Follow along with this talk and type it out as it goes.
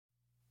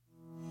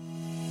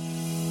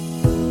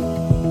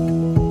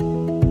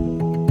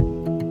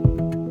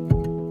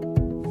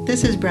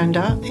This is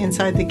Brenda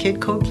inside the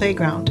Kid Code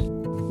Playground,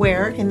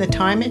 where in the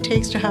time it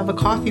takes to have a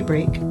coffee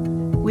break,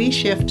 we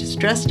shift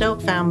stressed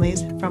out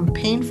families from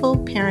painful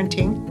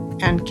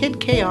parenting and kid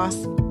chaos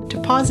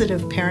to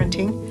positive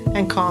parenting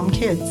and calm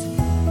kids,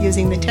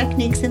 using the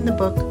techniques in the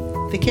book,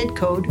 The Kid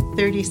Code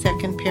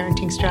 30-Second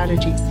Parenting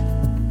Strategies.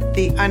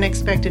 The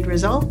unexpected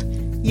result,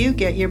 you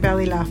get your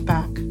belly laugh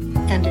back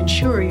and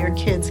ensure your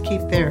kids keep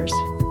theirs.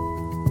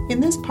 In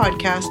this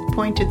podcast,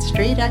 pointed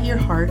straight at your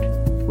heart,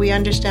 we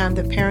understand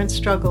that parents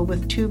struggle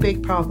with two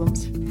big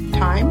problems,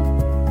 time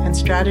and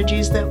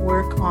strategies that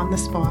work on the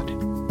spot.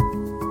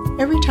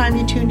 Every time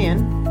you tune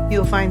in,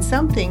 you'll find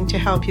something to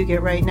help you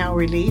get right now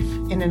relief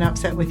in an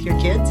upset with your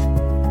kids,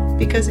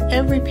 because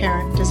every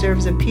parent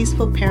deserves a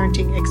peaceful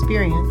parenting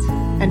experience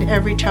and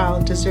every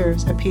child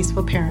deserves a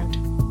peaceful parent.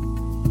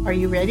 Are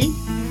you ready?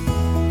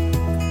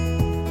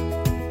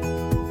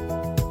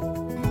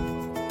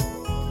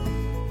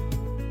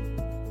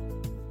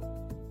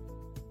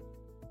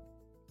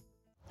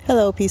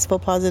 Hello, peaceful,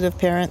 positive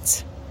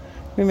parents.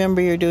 Remember,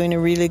 you're doing a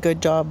really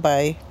good job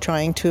by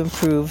trying to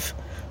improve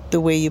the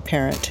way you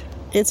parent.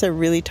 It's a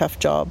really tough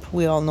job.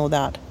 We all know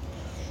that.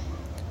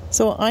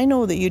 So I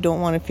know that you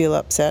don't want to feel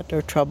upset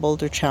or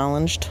troubled or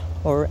challenged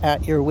or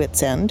at your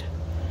wit's end.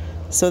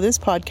 So this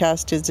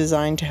podcast is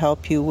designed to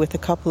help you with a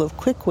couple of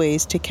quick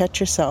ways to catch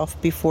yourself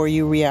before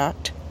you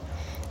react,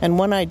 and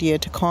one idea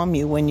to calm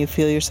you when you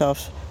feel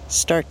yourself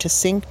start to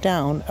sink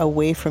down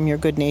away from your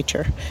good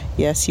nature.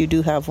 Yes, you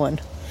do have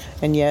one.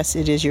 And yes,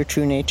 it is your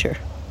true nature.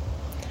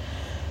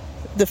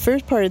 The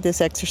first part of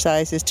this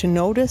exercise is to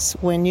notice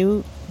when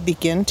you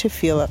begin to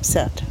feel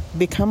upset.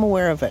 Become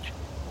aware of it.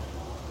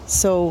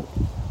 So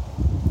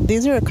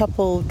these are a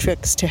couple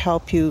tricks to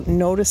help you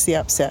notice the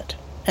upset,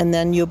 and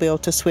then you'll be able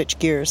to switch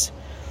gears.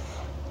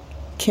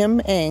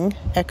 Kim Eng,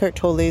 Eckhart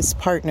Tolle's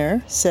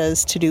partner,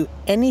 says to do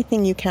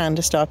anything you can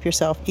to stop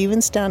yourself,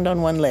 even stand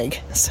on one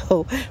leg.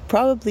 So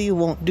probably you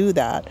won't do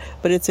that,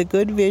 but it's a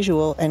good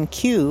visual and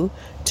cue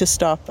to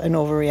stop an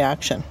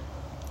overreaction.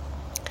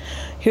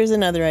 Here's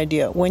another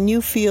idea. When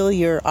you feel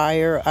your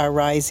ire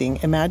arising,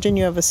 imagine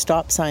you have a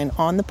stop sign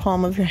on the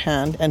palm of your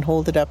hand and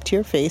hold it up to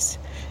your face.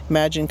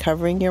 Imagine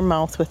covering your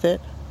mouth with it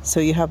so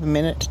you have a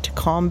minute to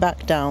calm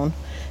back down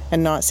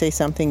and not say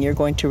something you're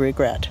going to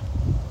regret.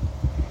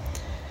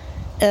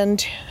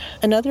 And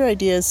another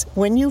idea is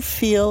when you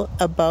feel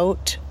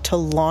about to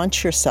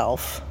launch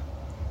yourself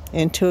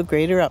into a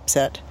greater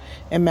upset,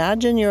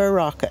 imagine you're a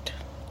rocket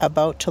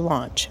about to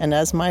launch. And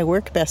as my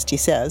work bestie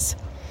says,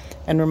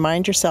 and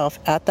remind yourself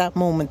at that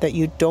moment that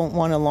you don't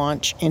want to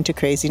launch into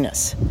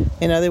craziness.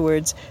 In other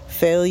words,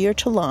 failure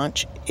to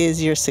launch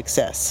is your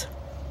success.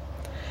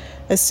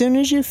 As soon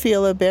as you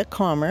feel a bit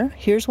calmer,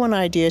 here's one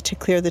idea to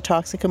clear the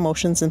toxic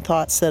emotions and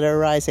thoughts that are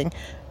arising.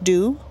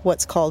 Do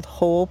what's called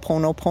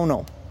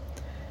Ho'oponopono.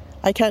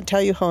 I can't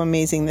tell you how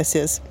amazing this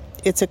is.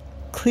 It's a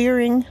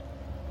clearing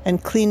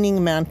and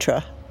cleaning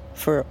mantra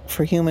for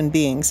human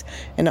beings.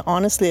 And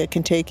honestly, it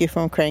can take you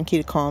from cranky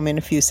to calm in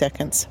a few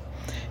seconds.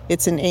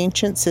 It's an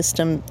ancient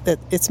system that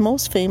it's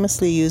most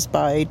famously used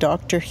by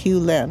Dr. Hugh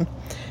Len.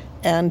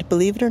 And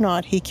believe it or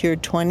not, he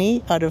cured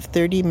 20 out of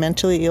 30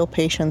 mentally ill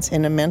patients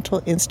in a mental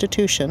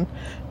institution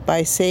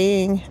by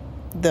saying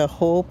the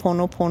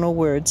Ho'oponopono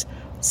words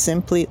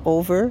simply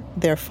over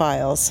their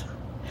files.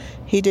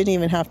 He didn't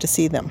even have to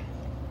see them.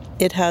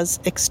 It has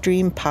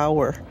extreme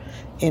power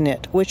in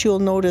it, which you'll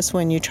notice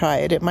when you try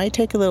it. It might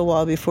take a little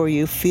while before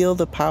you feel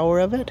the power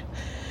of it,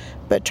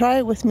 but try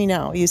it with me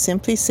now. You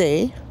simply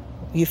say,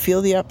 you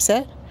feel the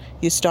upset,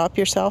 you stop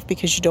yourself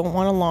because you don't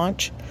want to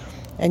launch,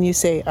 and you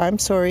say, I'm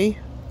sorry,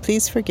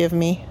 please forgive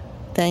me,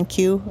 thank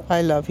you,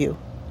 I love you.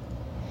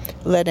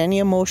 Let any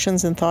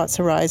emotions and thoughts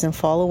arise and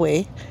fall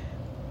away,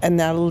 and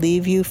that'll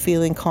leave you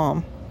feeling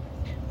calm.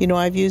 You know,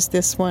 I've used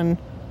this one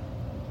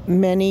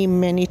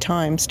many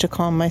times to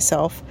calm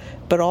myself,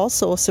 but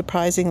also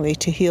surprisingly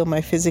to heal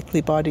my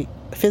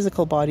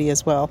physical body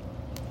as well.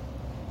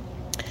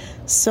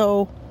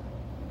 So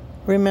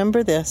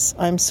remember this: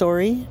 I'm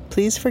sorry,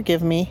 please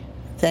forgive me,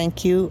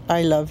 thank you,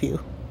 I love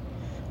you.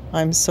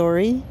 I'm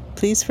sorry,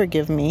 please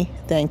forgive me,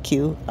 thank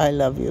you, I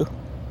love you.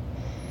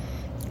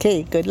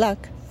 Okay, good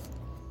luck.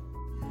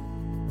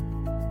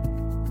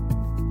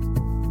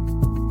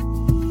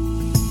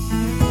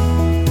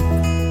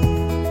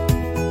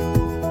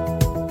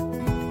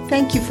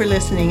 Thank you for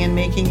listening and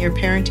making your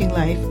parenting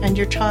life and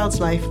your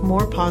child's life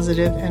more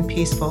positive and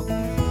peaceful.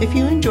 If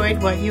you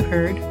enjoyed what you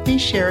heard,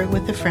 please share it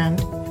with a friend.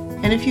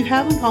 And if you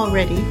haven't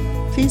already,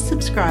 please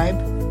subscribe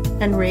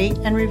and rate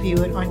and review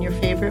it on your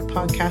favorite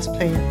podcast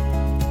player.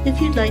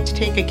 If you'd like to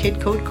take a Kid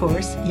Code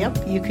course,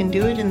 you can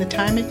do it in the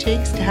time it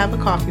takes to have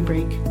a coffee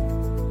break.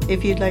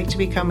 If you'd like to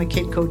become a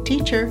Kid Code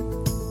teacher,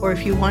 or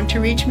if you want to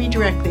reach me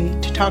directly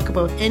to talk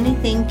about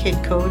anything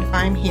Kid Code,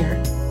 I'm here,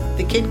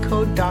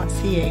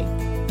 thekidcode.ca.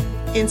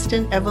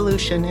 Instant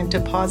evolution into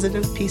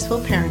positive, peaceful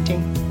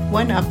parenting,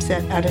 one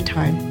upset at a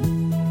time.